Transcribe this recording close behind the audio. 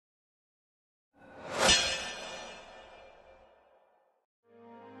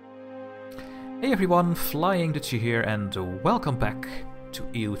Hey everyone, Flying Dutchie here and welcome back to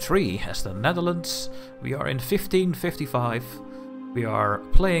EU3 as the Netherlands. We are in 1555. We are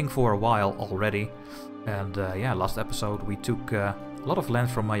playing for a while already. And yeah, last episode we took a lot of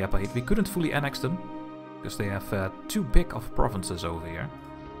land from Mrboutsky. We couldn't fully annex them because they have too big of provinces over here.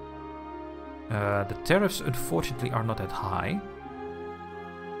 The tariffs unfortunately are not that high.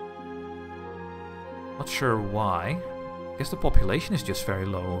 Not sure why. I guess the population is just very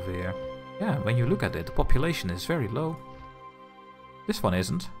low over here. Yeah, when you look at it, the population is very low. This one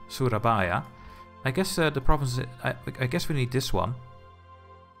isn't. Surabaya. I guess the province... I guess we need this one.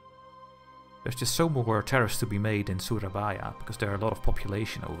 There's just so more tariffs to be made in Surabaya, because there are a lot of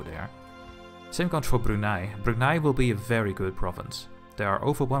population over there. Same goes for Brunei. Brunei will be a very good province. There are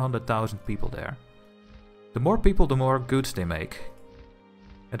over 100,000 people there. The more people, the more goods they make.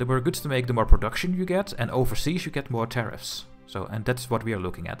 And the more goods they make, the more production you get, and overseas you get more tariffs. So, and that's what we are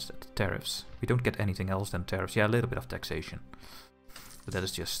looking at, the tariffs. We don't get anything else than tariffs. Yeah, a little bit of taxation. But that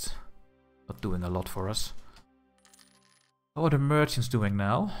is just not doing a lot for us. How are the merchants doing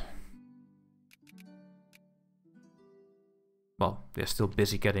now? Well, they're still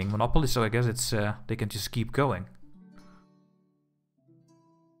busy getting monopolies, so I guess it's they can just keep going.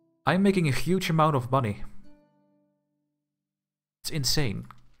 I'm making a huge amount of money. It's insane.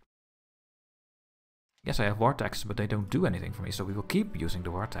 Yes, I have war taxes, but they don't do anything for me, so we will keep using the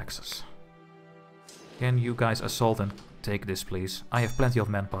war taxes. Can you guys assault and take this, please? I have plenty of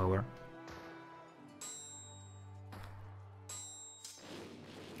manpower.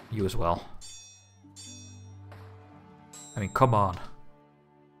 You as well. I mean, come on.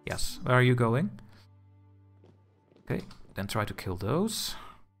 Yes, where are you going? Okay, then try to kill those.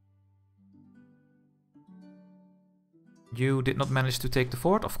 You did not manage to take the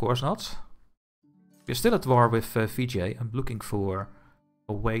fort? Of course not. We're still at war with VJ. I'm looking for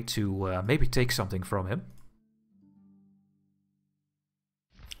a way to maybe take something from him.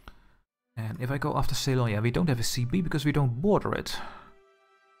 And if I go after Ceylon, yeah, we don't have a CB because we don't border it.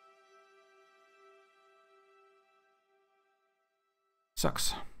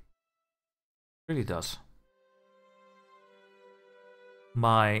 Sucks. Really does.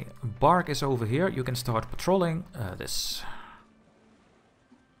 My bark is over here. You can start patrolling this.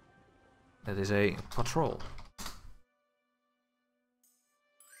 That is a patrol.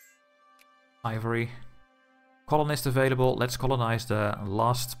 Ivory. Colonist available. Let's colonize the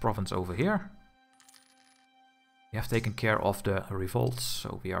last province over here. We have taken care of the revolts,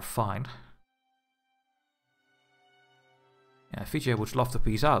 so we are fine. Yeah, Fiji would love to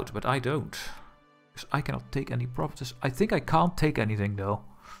peace out, but I don't. Because I cannot take any provinces. I think I can't take anything though.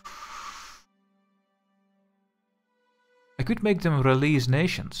 I could make them release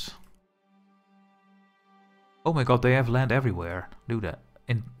nations. Oh my god, they have land everywhere. Do that.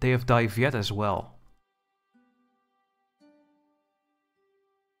 And they have Diviet as well.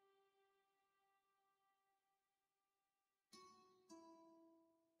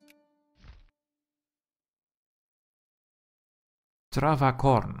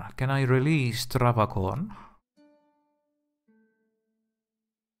 Travacorn. Can I release Travacorn?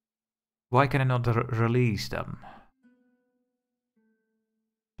 Why can I not release them?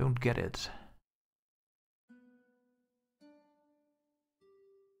 Don't get it.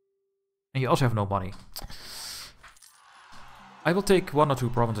 And you also have no money. I will take 1 or 2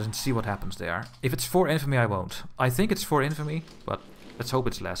 provinces and see what happens there. If it's for infamy, I won't. I think it's for infamy, but let's hope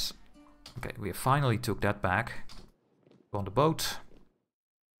it's less. Okay, we finally took that back. Go on the boat.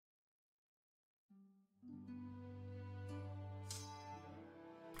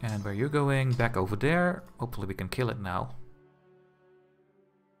 And where are you going? Back over there. Hopefully we can kill it now.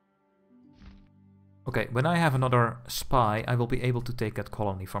 Okay, when I have another spy, I will be able to take that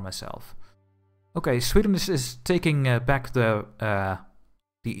colony for myself. Okay, Sweden is taking back the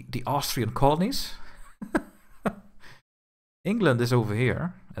Austrian colonies. England is over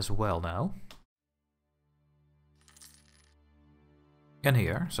here as well now. And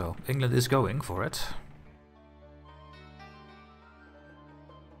here, so England is going for it.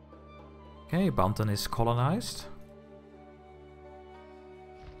 Okay, Banten is colonized.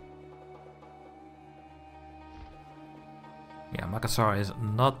 Yeah, Makassar is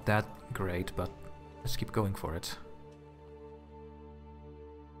not that great, but let's keep going for it.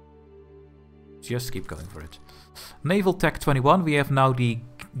 Just keep going for it. Naval Tech 21, we have now the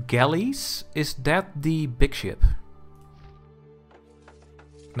galleys. Is that the big ship?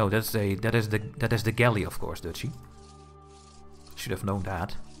 No, that is the galley, of course, Dutchie. Should have known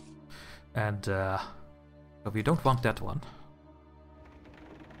that. And but we don't want that one.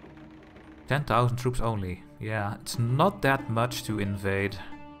 10,000 troops only. Yeah, it's not that much to invade.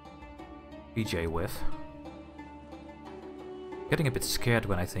 PJ with. Getting a bit scared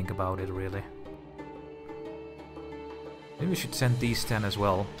when I think about it, really. Maybe we should send these 10 as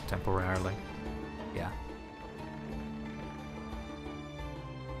well, temporarily. Yeah.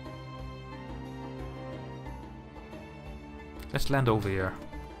 Let's land over here.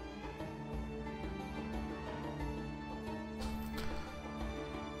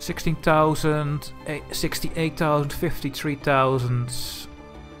 16,000, 68,000, 53,000,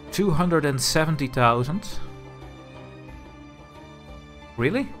 270,000.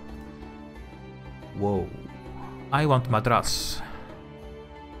 Really? Whoa. I want Madras.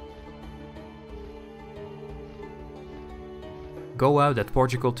 Go out that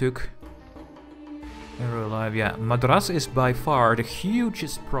Portugal took. They're alive, yeah. Madras is by far the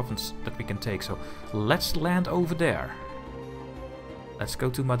hugest province that we can take, so let's land over there. Let's go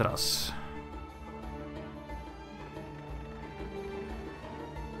to Madras.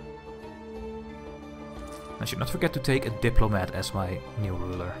 I should not forget to take a diplomat as my new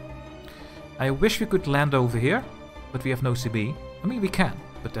ruler. I wish we could land over here, but we have no CB. I mean, we can,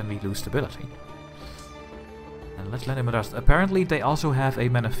 but then we lose stability. And let's land in Madras. Apparently they also have a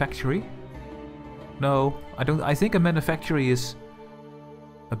manufactory. No, I don't. I think a manufactory is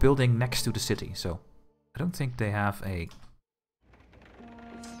a building next to the city, so I don't think they have a...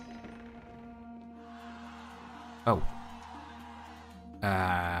 Oh.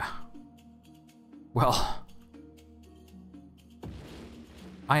 Well...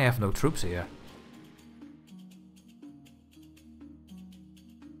 I have no troops here.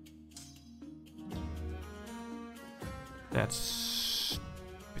 That's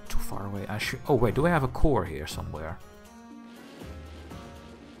a bit too far away. I should... Oh wait, do I have a core here somewhere?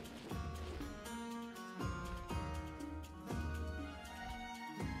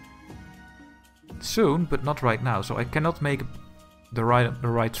 Soon, but not right now, so I cannot make the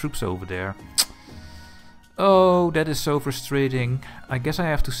right troops over there. Oh, that is so frustrating. I guess I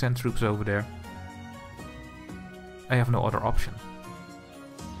have to send troops over there. I have no other option.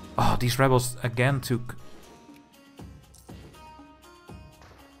 Oh, these rebels again took...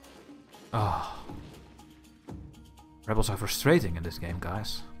 Oh. Rebels are frustrating in this game,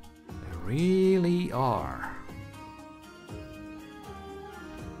 guys. They really are.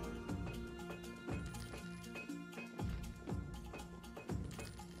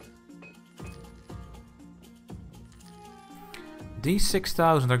 These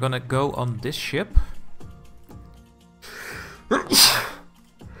 6,000 are gonna go on this ship.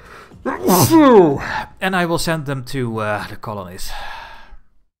 And I will send them to the colonies.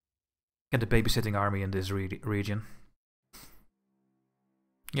 Get the babysitting army in this region.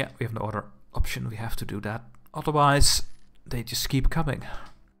 Yeah, we have no other option. We have to do that. Otherwise, they just keep coming.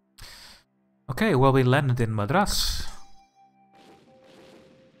 Okay, well, we landed in Madras.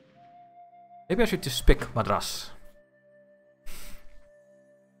 Maybe I should just pick Madras.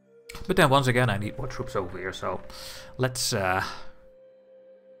 But then once again I need more troops over here, so let's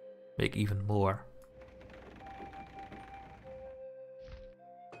make even more.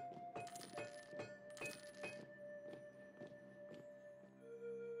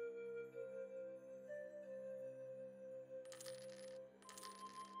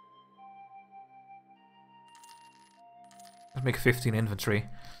 Let's make 15 infantry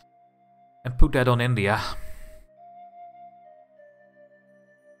and put that on India.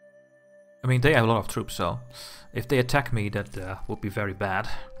 I mean, they have a lot of troops, so if they attack me, that would be very bad.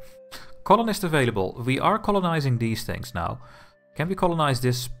 Colonist available. We are colonizing these things now. Can we colonize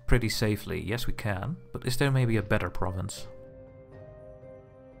this pretty safely? Yes, we can. But is there maybe a better province?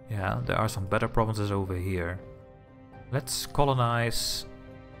 Yeah, there are some better provinces over here. Let's colonize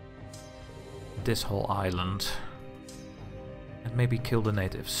this whole island. And maybe kill the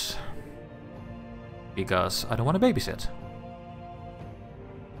natives. Because I don't want to babysit.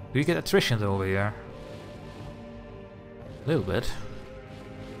 Do you get attrition over here? A little bit.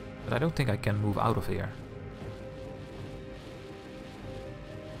 But I don't think I can move out of here.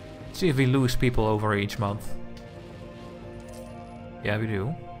 Let's see if we lose people over each month. Yeah, we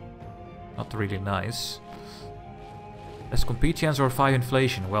do. Not really nice. Let's compete chance or 5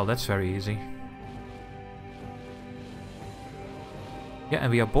 inflation. Well, that's very easy. Yeah,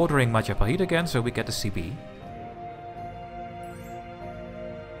 and we are bordering Majapahit again, so we get the CB.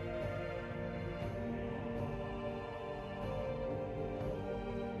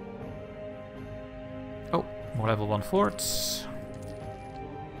 Oh, more level 1 forts.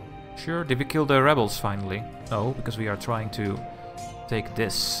 Sure, did we kill the rebels finally? No, because we are trying to take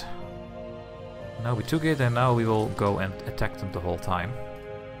this. Now we took it and now we will go and attack them the whole time.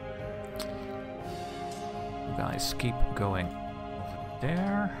 You guys keep going over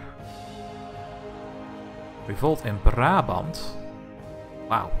there. Revolt in Brabant.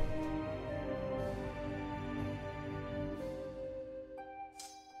 Wow.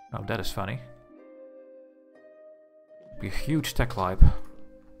 Oh, that is funny. Be a huge tech wipe.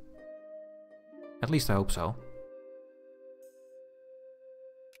 At least I hope so.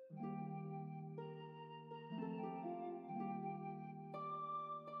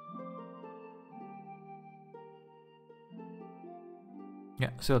 Yeah,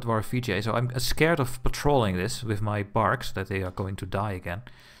 still at war with VJ, so I'm scared of patrolling this with my barks, that they are going to die again.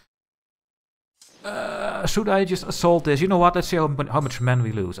 Should I just assault this? You know what, let's see how much men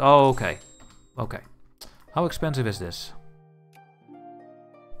we lose. Oh, okay. Okay. How expensive is this?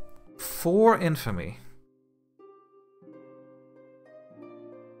 4 infamy.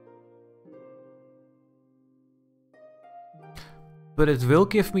 But it will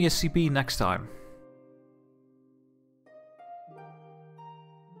give me a CP next time.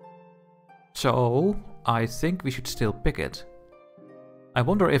 So, I think we should still pick it. I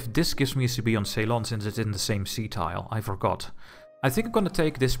wonder if this gives me a CB on Ceylon since it's in the same sea tile. I forgot. I think I'm gonna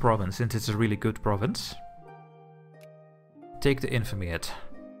take this province since it's a really good province. Take the infamy hit.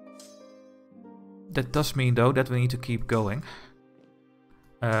 That does mean though that we need to keep going.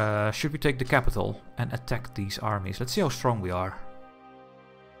 Should we take the capital and attack these armies? Let's see how strong we are.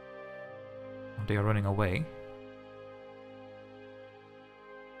 They are running away.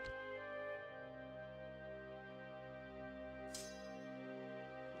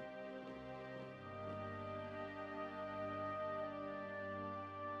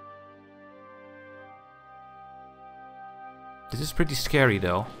 This is pretty scary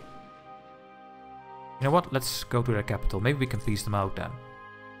though. You know what? Let's go to their capital. Maybe we can piece them out then.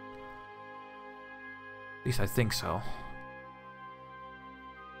 At least I think so.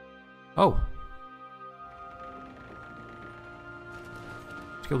 Oh!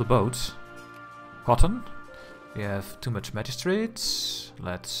 Let's kill the boats. Cotton. We have too much magistrates.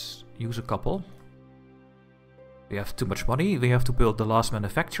 Let's use a couple. We have too much money. We have to build the last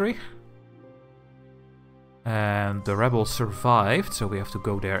manufactory. And the rebels survived, so we have to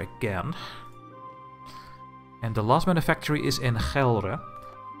go there again. And the last manufactory is in Gelre.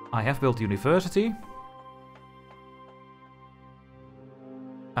 I have built a university.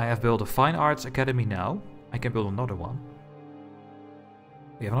 I have built a fine arts academy now. I can build another one.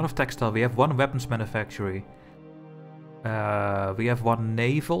 We have a lot of textile. We have 1 weapons manufactory. We have 1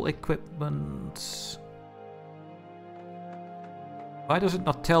 naval equipment. Why does it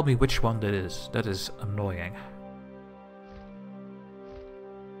not tell me which one that is? That is annoying.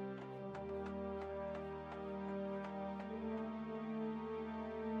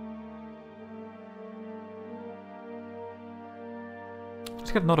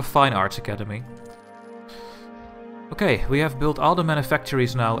 Let's get another fine arts academy. Okay, we have built all the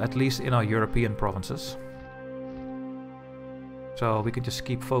manufactories now, at least in our European provinces. So we can just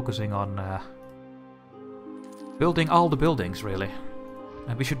keep focusing on building all the buildings, really.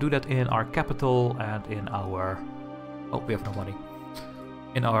 And we should do that in our capital and in our... Oh, we have no money.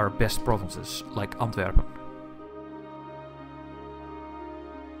 In our best provinces, like Antwerpen.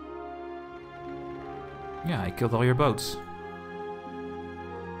 Yeah, I killed all your boats.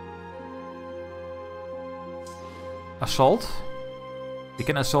 Assault. We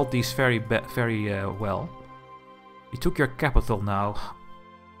can assault these very well. We took your capital now.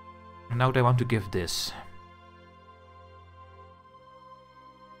 And now they want to give this.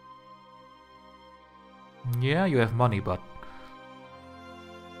 Yeah, you have money, but...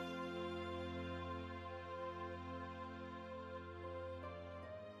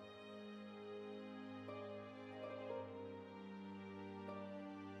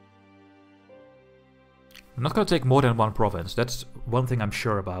 I'm not going to take more than 1 province. That's one thing I'm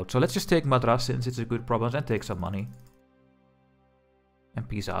sure about. So let's just take Madras since it's a good province and take some money. And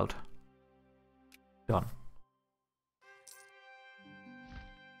peace out. Done.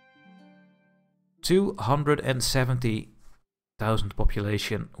 270,000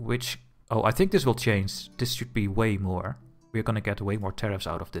 population, which... Oh, I think this will change. This should be way more. We're gonna get way more tariffs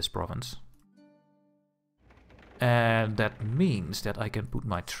out of this province. And that means that I can put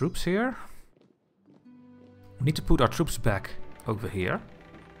my troops here. We need to put our troops back over here.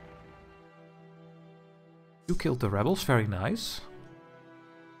 You killed the rebels, very nice.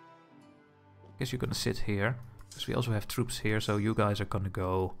 Guess you're gonna sit here. Because we also have troops here, so you guys are gonna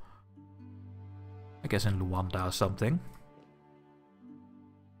go... I guess in Luanda or something.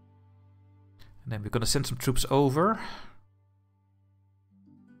 And then we're gonna send some troops over.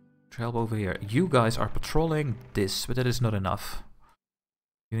 To help over here. You guys are patrolling this, but that is not enough.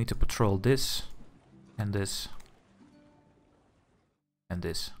 You need to patrol this. And this. And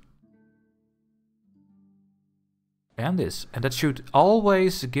this. And this. And that should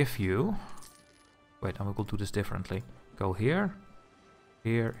always give you... Wait, I will do this differently. Go here.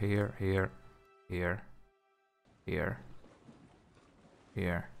 Here, here, here, here, here,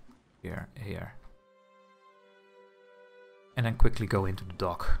 here, here, here. And then quickly go into the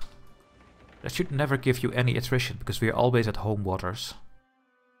dock. That should never give you any attrition, because we are always at home waters.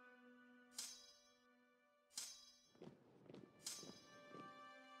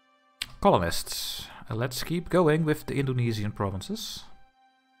 Colonists. Let's keep going with the Indonesian provinces.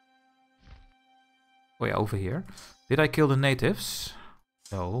 Oh yeah, over here. Did I kill the natives?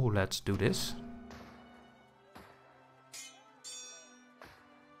 No, let's do this.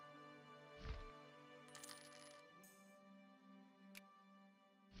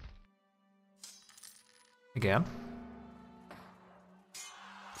 Again.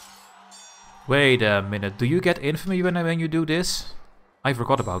 Wait a minute, do you get infamy when you do this? I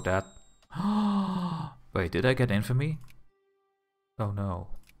forgot about that. Wait, did I get infamy? Oh no.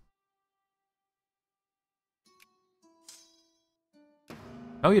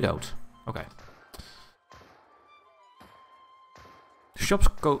 No, you don't. Okay. Shops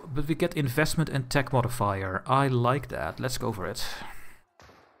go, but we get investment and tech modifier. I like that. Let's go for it.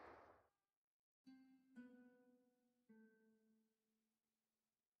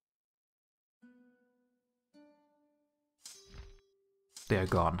 They're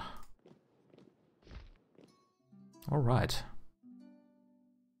gone. Alright.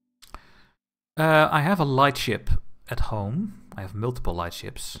 I have a lightship at home. I have multiple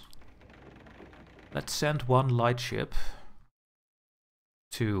lightships. Let's send one lightship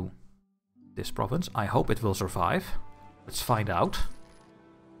to this province. I hope it will survive. Let's find out.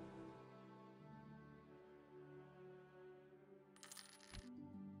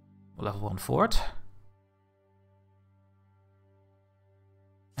 Level 1 fort.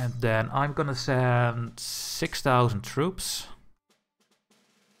 And then I'm gonna send 6,000 troops.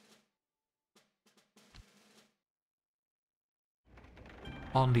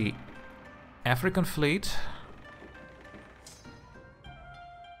 On the African fleet.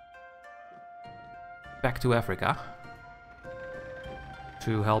 Back to Africa.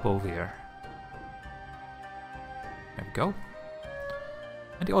 To help over here. There we go.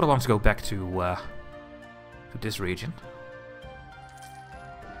 And the other ones go back to this region.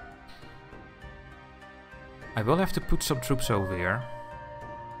 I will have to put some troops over here.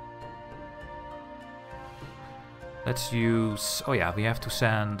 Let's use... Oh yeah, we have to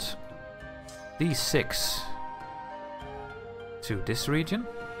send these 6 to this region.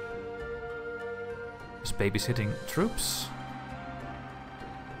 Just babysitting troops.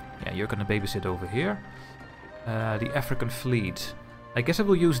 Yeah, you're gonna babysit over here. The African fleet. I guess I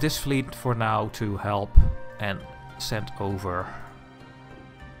will use this fleet for now to help and send over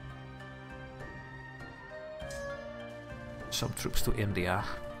some troops to India.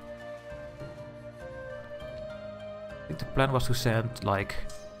 I think the plan was to send like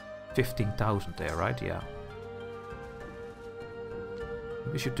 15,000 there, right? Yeah.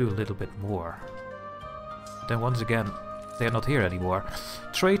 We should do a little bit more. But then once again, they're not here anymore.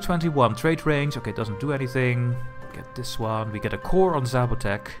 Trade 21, trade range, okay, doesn't do anything. Get this one, we get a core on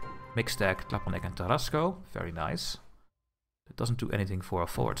Zapotek, Mixtec, Tlapanek and Tarasco, very nice. It doesn't do anything for our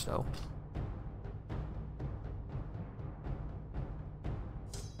forts though.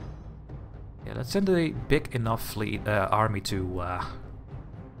 Yeah, let's send a big enough fleet army to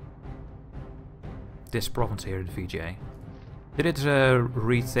this province here in VJ. Did it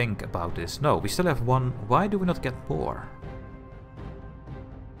rethink about this? No, we still have one. Why do we not get more?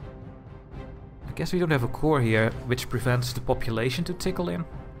 I guess we don't have a core here, which prevents the population to tickle in.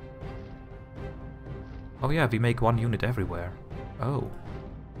 Oh yeah, we make one unit everywhere. Oh.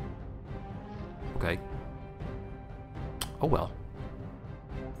 Okay. Oh well.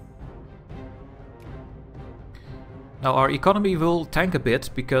 Now our economy will tank a bit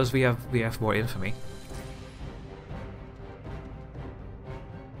because we have more infamy.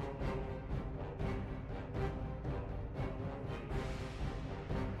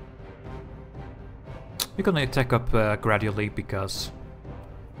 We're gonna attack up gradually because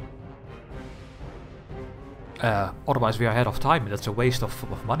otherwise we are ahead of time. That's a waste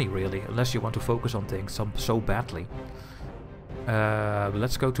of money really, unless you want to focus on things so badly.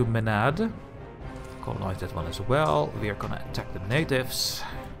 Let's go to Menad. Colonize that one as well. We are gonna attack the natives.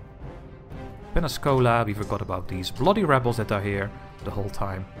 Pensacola, we forgot about these bloody rebels that are here the whole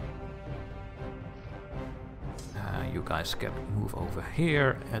time. You guys can move over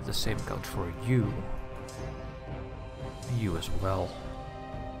here, and the same goes for you. You as well.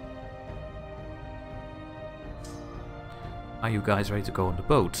 Are you guys ready to go on the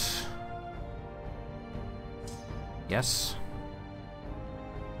boat? Yes.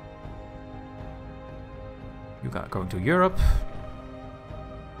 You are going to Europe.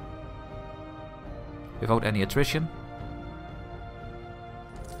 Without any attrition.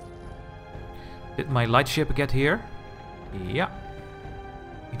 Did my light ship get here? Yeah.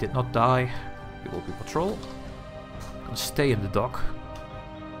 He did not die. He will be patrol. Gonna stay in the dock.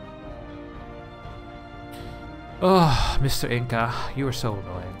 Oh, Mr. Inca, you are so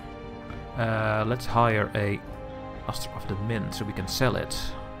annoying. Let's hire a Master of the Mint so we can sell it.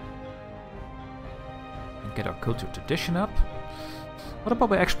 And get our culture tradition up. What about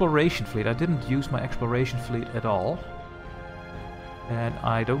my exploration fleet? I didn't use my exploration fleet at all. And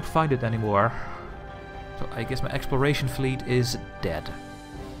I don't find it anymore. So I guess my exploration fleet is dead.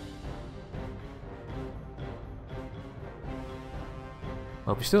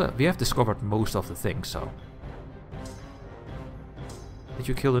 Well, we have discovered most of the things, so. Did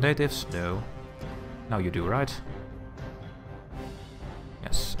you kill the natives? No. Now you do, right?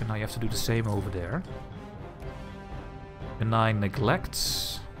 Yes, and now you have to do the same over there. Benign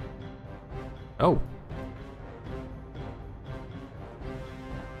neglects. Oh.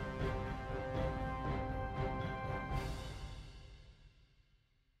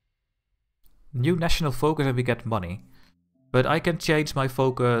 New national focus and we get money. But I can change my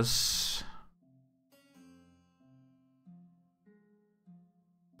focus.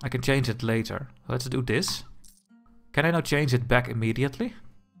 I can change it later. Let's do this. Can I now change it back immediately?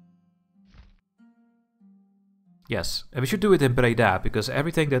 Yes, and we should do it in Breda, because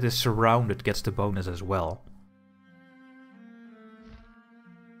everything that is surrounded gets the bonus as well.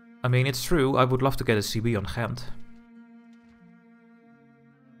 I mean, it's true, I would love to get a CB on Ghent.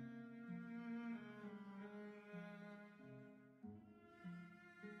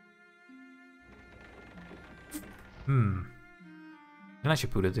 Then I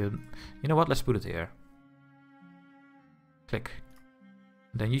should put it in. You know what? Let's put it here. Click.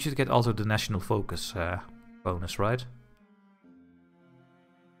 Then you should get also the national focus bonus, right?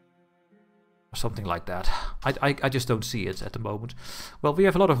 Or something like that. I just don't see it at the moment. Well, we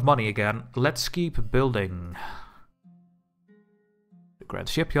have a lot of money again. Let's keep building the Grand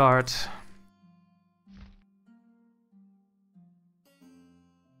Shipyard.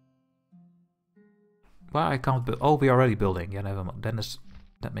 Well, I can't build. Oh, we're already building. Yeah, never mind. Then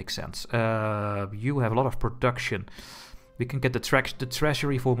that makes sense. You have a lot of production. We can get the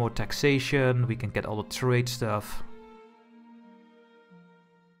treasury for more taxation. We can get all the trade stuff.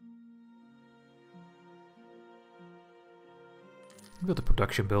 Build a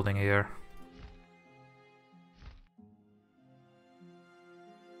production building here.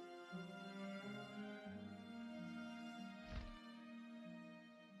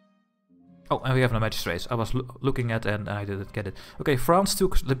 Oh, and we have no magistrates. I was looking at and I didn't get it. Okay, France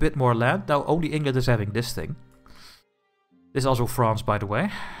took a bit more land. Now only England is having this thing. This is also France, by the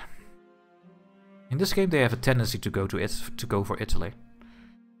way. In this game, they have a tendency to go for Italy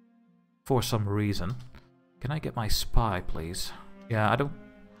for some reason. Can I get my spy, please? Yeah, I don't.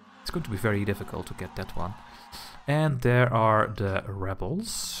 It's going to be very difficult to get that one. And there are the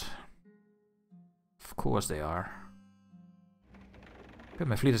rebels. Of course they are. Okay,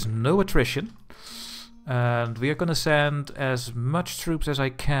 my fleet has no attrition. And we are going to send as much troops as I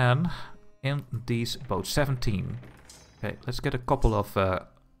can in these boats. 17. Okay, let's get a couple of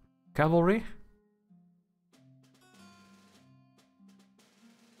cavalry.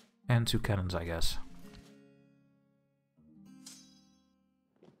 And 2 cannons, I guess.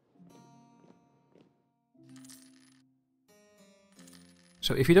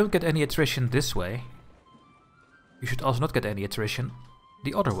 So if you don't get any attrition this way, you should also not get any attrition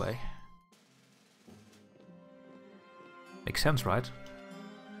the other way. Makes sense, right?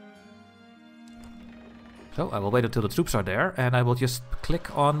 So I will wait until the troops are there and I will just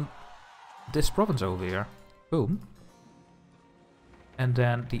click on this province over here. Boom. And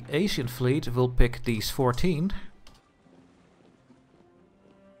then the Asian fleet will pick these 14.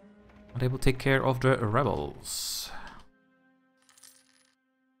 And they will take care of the rebels.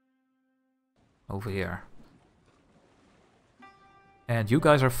 Over here. And you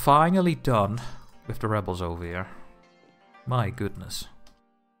guys are finally done with the rebels over here. My goodness.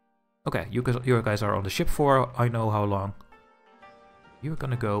 Okay, you guys are on the ship for I know how long. You're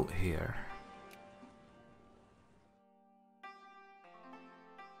gonna go here.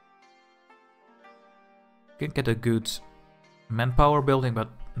 You can get a good manpower building, but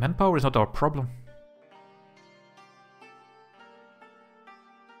manpower is not our problem.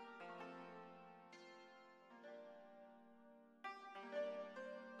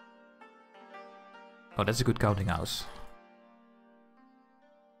 Oh, that's a good counting house.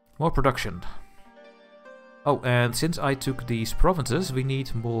 More production. Oh, and since I took these provinces, we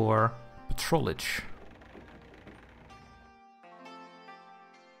need more patrolage.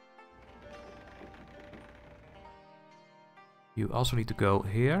 You also need to go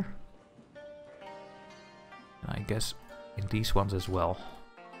here. And I guess in these ones as well.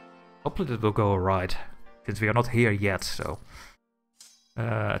 Hopefully that will go alright, since we are not here yet, so...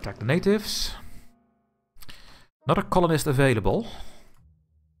 attack the natives. Not a colonist available.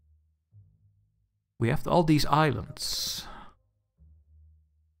 We have all these islands.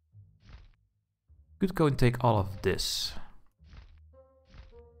 Could go and take all of this.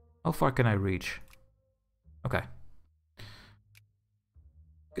 How far can I reach? Okay.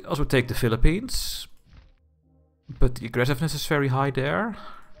 Could also take the Philippines. But the aggressiveness is very high there.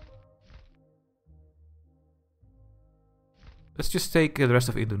 Let's just take the rest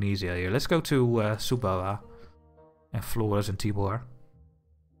of Indonesia here. Let's go to Sumbawa. And Flores and Timor.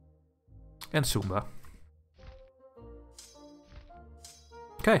 And Sumba.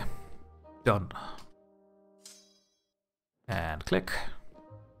 Okay. Done. And click.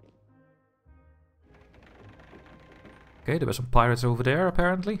 Okay, there were some pirates over there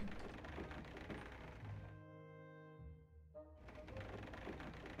apparently.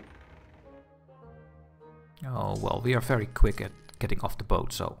 Oh, well, we are very quick at getting off the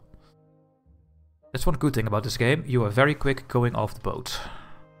boat, so... That's one good thing about this game, you are very quick going off the boat.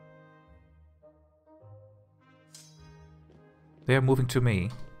 They are moving to me.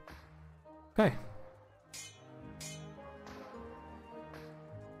 Okay.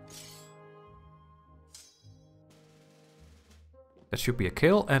 That should be a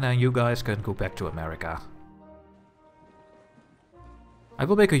kill, and then you guys can go back to America. I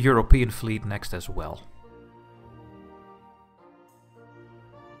will make a European fleet next as well.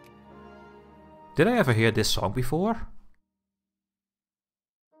 Did I ever hear this song before?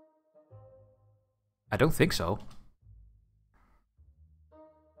 I don't think so.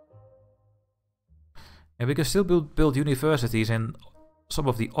 And we can still build universities in some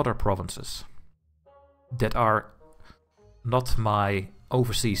of the other provinces that are not my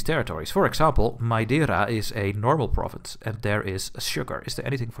overseas territories. For example, Madeira is a normal province and there is sugar. Is there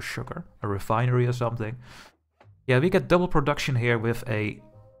anything for sugar? A refinery or something? Yeah, we get double production here with a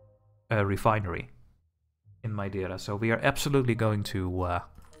refinery in Madeira, so we are absolutely going to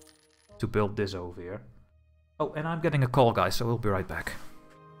build this over here. Oh, and I'm getting a call, guys, so we'll be right back.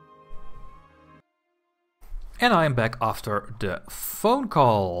 And I am back after the phone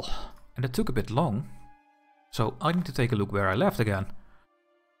call, and it took a bit long, so I need to take a look where I left again.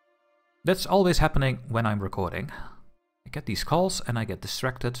 That's always happening when I'm recording. I get these calls and I get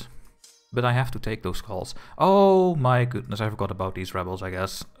distracted. But I have to take those calls. Oh my goodness, I forgot about these rebels, I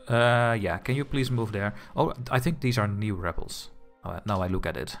guess. Yeah, can you please move there? Oh, I think these are new rebels. Now I look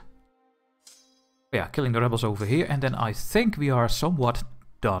at it. Yeah, killing the rebels over here. And then I think we are somewhat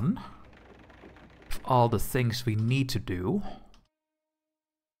done with all the things we need to do.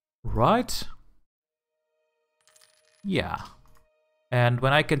 Right? Yeah. And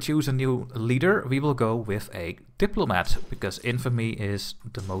when I can choose a new leader, we will go with a diplomat, because infamy is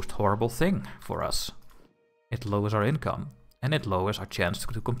the most horrible thing for us. It lowers our income, and it lowers our chance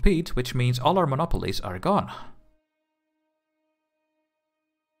to compete, which means all our monopolies are gone.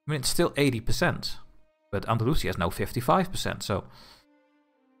 I mean, it's still 80%, but Andalusia is now 55%, so...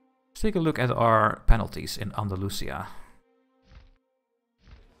 Let's take a look at our penalties in Andalusia.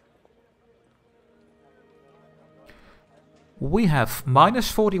 We have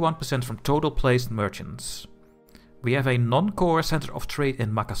minus 41% from total placed merchants. We have a non-core center of trade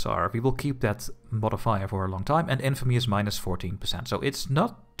in Makassar. We will keep that modifier for a long time. And infamy is minus 14%. So it's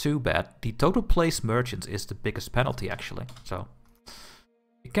not too bad. The total placed merchants is the biggest penalty, actually. So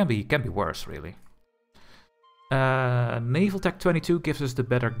it can be worse, really. Naval Tech 22 gives us the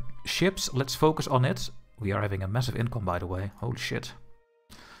better ships. Let's focus on it. We are having a massive income, by the way. Holy shit.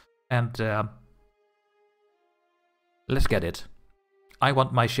 And... let's get it. I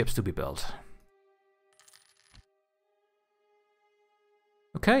want my ships to be built.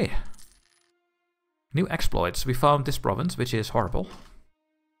 Okay. New exploits. We found this province, which is horrible.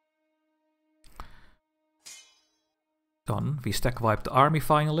 Done. We stack wiped the army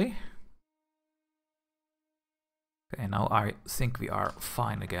finally. Okay, now I think we are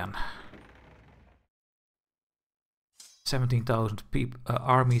fine again. 17,000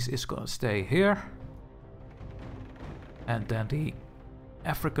 armies is gonna stay here. And then the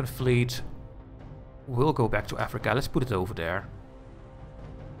African fleet will go back to Africa. Let's put it over there.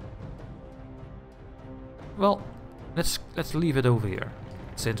 Well, let's leave it over here,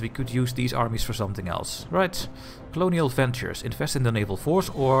 since we could use these armies for something else. Right. Colonial ventures. Invest in the naval force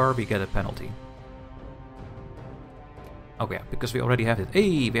or we get a penalty. Oh yeah, because we already have it.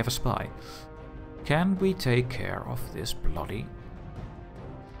 Hey, we have a spy. Can we take care of this bloody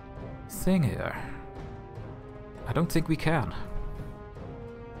thing here? I don't think we can.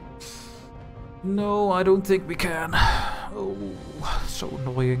 No, I don't think we can. Oh, so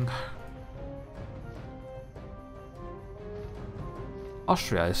annoying.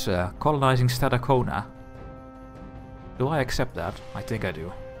 Austria is colonizing Stadacona. Do I accept that? I think I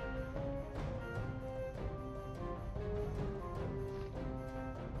do.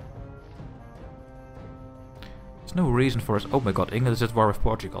 There's no reason for us. Oh my god, England is at war with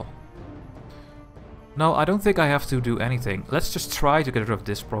Portugal. No, I don't think I have to do anything. Let's just try to get rid of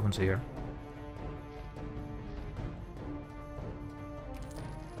this province here.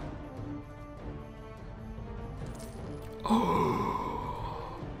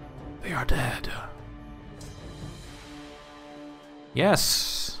 Oh, they are dead.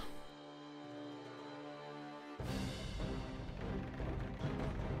 Yes.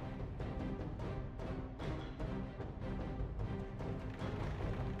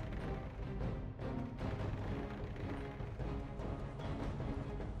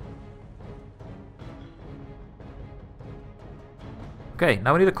 Okay,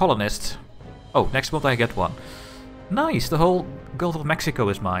 now we need a colonist. Oh, next month I get one. Nice, the whole Gulf of Mexico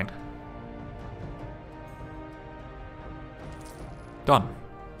is mine. Done.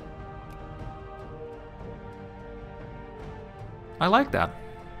 I like that.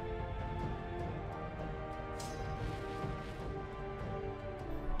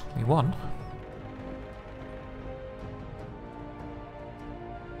 We won.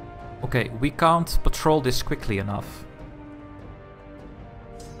 Okay, we can't patrol this quickly enough.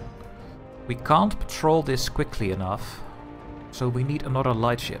 We can't patrol this quickly enough, so we need another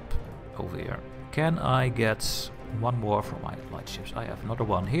lightship over here. Can I get one more from my lightships? I have another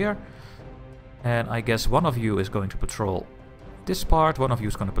one here. And I guess one of you is going to patrol this part, one of you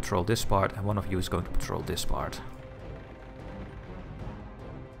is going to patrol this part, and one of you is going to patrol this part.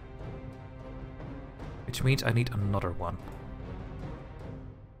 Which means I need another one.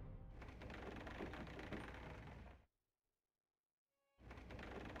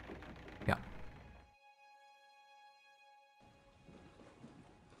 Yeah.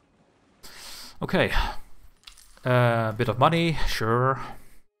 Okay. A bit of money, sure.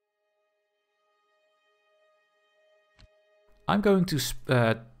 I'm going to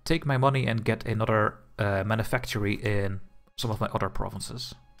take my money and get another manufactory in some of my other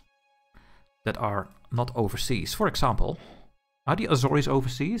provinces that are not overseas. For example, are the Azores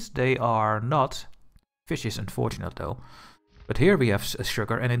overseas? They are not. Fish is unfortunate though. But here we have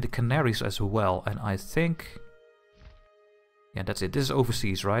sugar, and in the Canaries as well. And I think... yeah, that's it. This is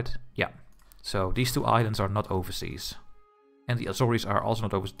overseas, right? Yeah. So these two islands are not overseas. And the Azores are also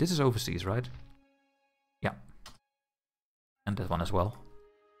not overseas. This is overseas, right? Yeah. And that one as well.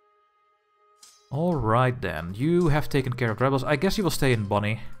 Alright then. You have taken care of rebels. I guess you will stay in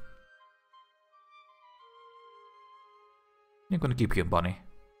Bonnie. I'm gonna keep you in Bonnie.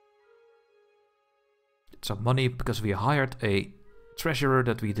 Get some money because we hired a treasurer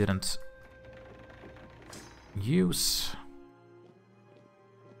that we didn't use.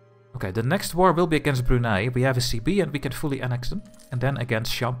 Okay, the next war will be against Brunei. We have a CB and we can fully annex them. And then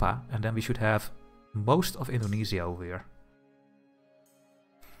against Champa. And then we should have most of Indonesia over here.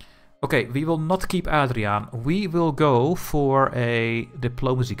 Okay, we will not keep Adrian. We will go for a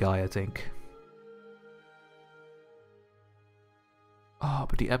diplomacy guy, I think. Oh,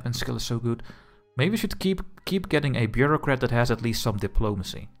 but the admin skill is so good. Maybe we should keep getting a bureaucrat that has at least some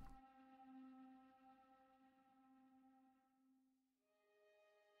diplomacy.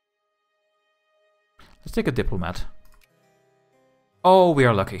 Let's take a diplomat. Oh, we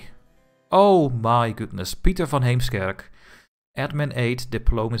are lucky. Oh my goodness. Peter van Heemskerk. Admin 8,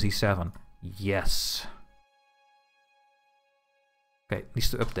 diplomacy 7. Yes. Okay, needs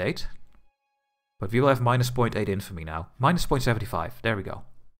to update. But we will have minus 0.8 infamy now. Minus 0.75. There we go.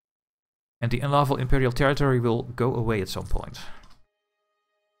 And the unlawful imperial territory will go away at some point.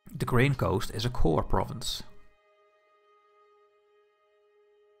 The Grain Coast is a core province.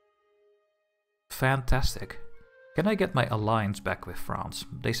 Fantastic. Can I get my alliance back with France?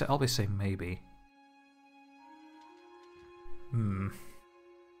 They always say maybe.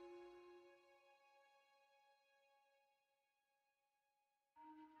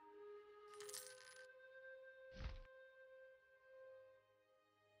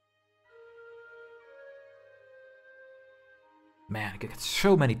 Man, I get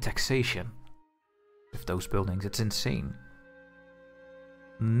so many taxation with those buildings. It's insane.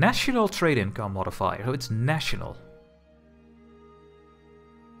 National trade income modifier. So it's national.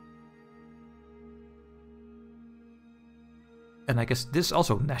 and I guess this is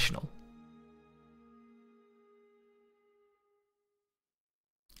also national.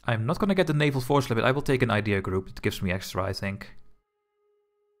 I'm not gonna get the naval force limit. I will take an idea group. It gives me extra, I think.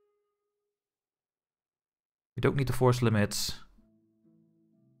 We don't need the force limits.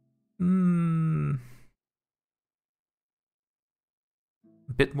 A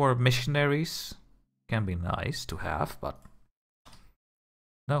bit more missionaries can be nice to have, but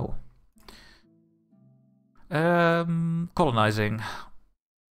no. Colonizing.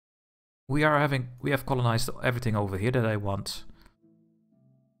 We have colonized everything over here that I want.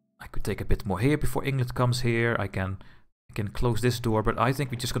 I could take a bit more here before England comes here. I can close this door, but I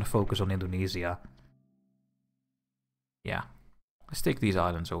think we're just gonna focus on Indonesia. Yeah. Let's take these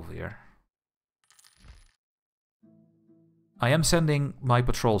islands over here. I am sending my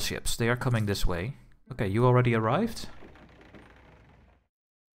patrol ships. They are coming this way. Okay, you already arrived?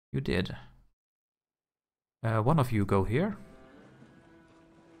 You did. One of you go here.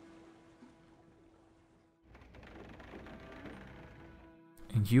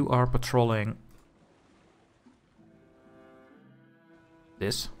 And you are patrolling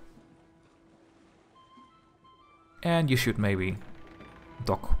this. And you should maybe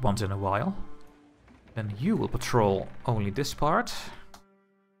dock once in a while. Then you will patrol only this part.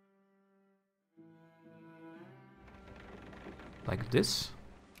 Like this.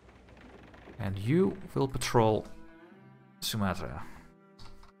 And you will patrol Sumatra.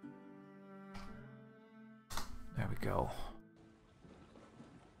 There we go.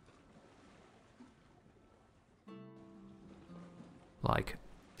 Like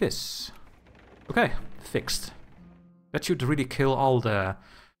this. Okay, fixed. That should really kill all the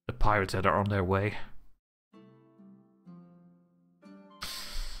pirates that are on their way.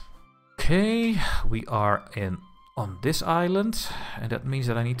 Okay, we are on this island, and that means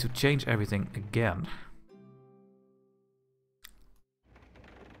that I need to change everything again.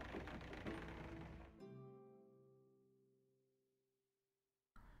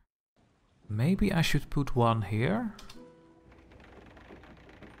 Maybe I should put one here.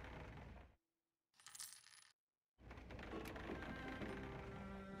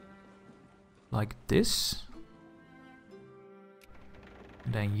 Like this.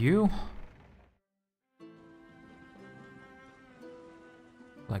 And then you.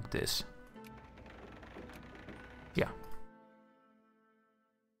 Like this. Yeah.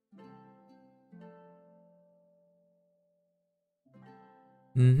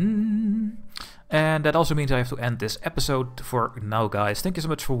 And that also means I have to end this episode for now, guys. Thank you so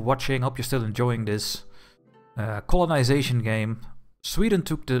much for watching. Hope you're still enjoying this colonization game. Sweden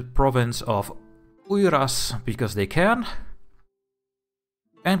took the province of Uiras because they can.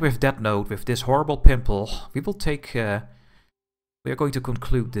 And with that note, with this horrible pimple, we will take... we are going to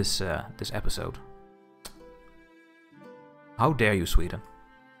conclude this episode. How dare you, Sweden.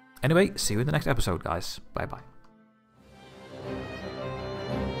 Anyway, see you in the next episode, guys. Bye-bye.